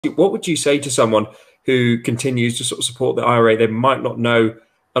what would you say to someone who continues to sort of support the IRA? They might not know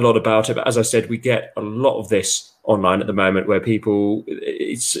a lot about it, but as I said, we get a lot of this online at the moment where people,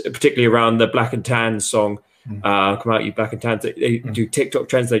 it's particularly around the black and tan song, come out you black and tan, they do TikTok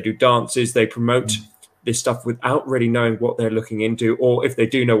trends, they do dances, they promote this stuff without really knowing what they're looking into, or if they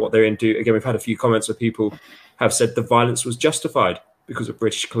do know what they're into. Again, we've had a few comments where people have said the violence was justified because of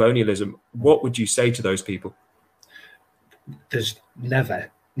British colonialism. What would you say to those people? There's never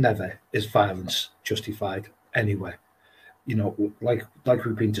is violence justified anywhere. You know, like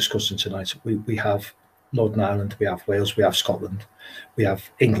we've been discussing tonight, we have Northern Ireland, we have Wales, we have Scotland, we have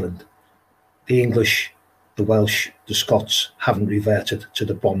England. The English, the Welsh, the Scots haven't reverted to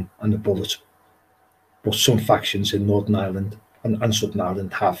the bomb and the bullet, but some factions in Northern Ireland and Southern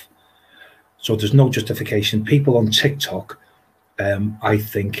Ireland have. So there's no justification. People on TikTok, I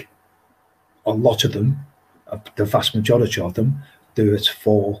think a lot of them, the vast majority of them, do it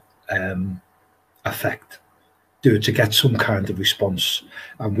for effect, do it to get some kind of response.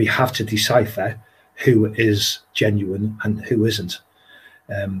 And we have to decipher who is genuine and who isn't.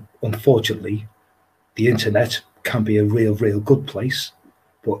 Unfortunately, the internet can be a real good place,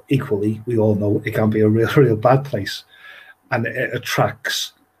 but equally, we all know it can be a real bad place. And it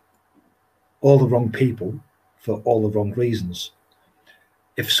attracts all the wrong people for all the wrong reasons.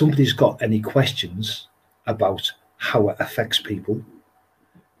 If somebody's got any questions about how it affects people,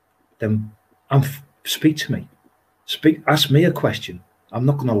 then speak to me. Ask me a question. I'm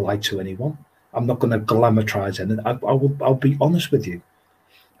not going to lie to anyone. I'm not going to glamorize anything. I'll be honest with you.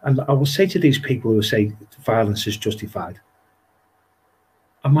 And I will say to these people who say violence is justified,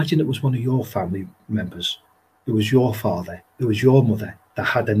 imagine it was one of your family members. It was your father, it was your mother that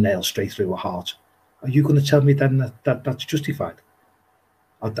had a nail straight through her heart. Are you going to tell me then that that's justified?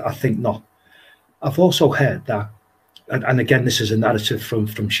 I think not. I've also heard that, and again, this is a narrative from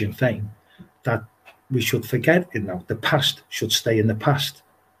Sinn Féin, that we should forget it now. The past should stay in the past.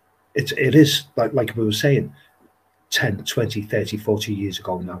 It is, like we were saying, 10, 20, 30, 40 years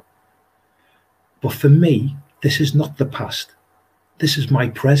ago now. But for me, this is not the past. This is my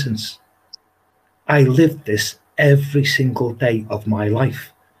presence. I live this every single day of my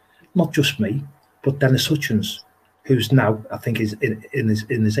life. Not just me, but Dennis Hutchins, who's now, I think, is in his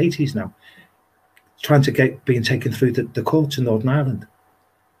 80s now, trying to being taken through the courts in Northern Ireland.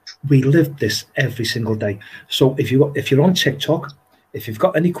 We live this every single day. So if you're on TikTok, if you've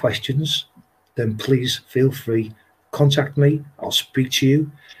got any questions, then please feel free, contact me. I'll speak to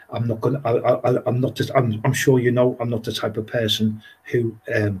you. I'm not going. I'm sure you know I'm not the type of person who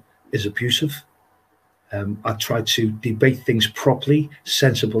is abusive. I try to debate things properly,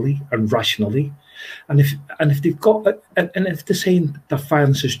 sensibly, and rationally. And if they've got and if they're saying that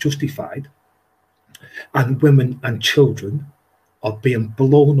violence is justified, and women and children are being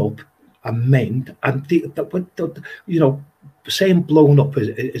blown up and maimed, and you know, saying blown up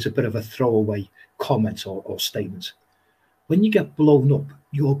is a bit of a throwaway comment or statement. When you get blown up,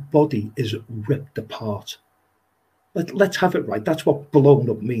 your body is ripped apart. Let's have it right. That's what blown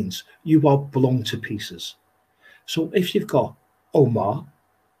up means. You are blown to pieces. So if you've got Omar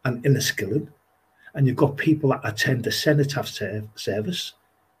and Inniskillen, and you've got people that attend the cenotaph service,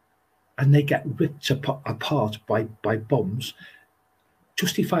 and they get ripped apart by bombs,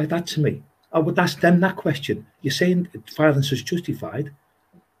 justify that to me. I would ask them that question. You're saying violence is justified.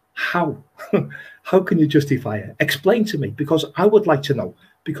 How? How can you justify it? Explain to me, because I would like to know.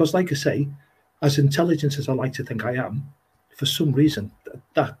 Because, like I say, as intelligent as I like to think I am, for some reason,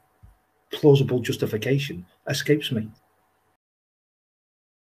 that plausible justification escapes me.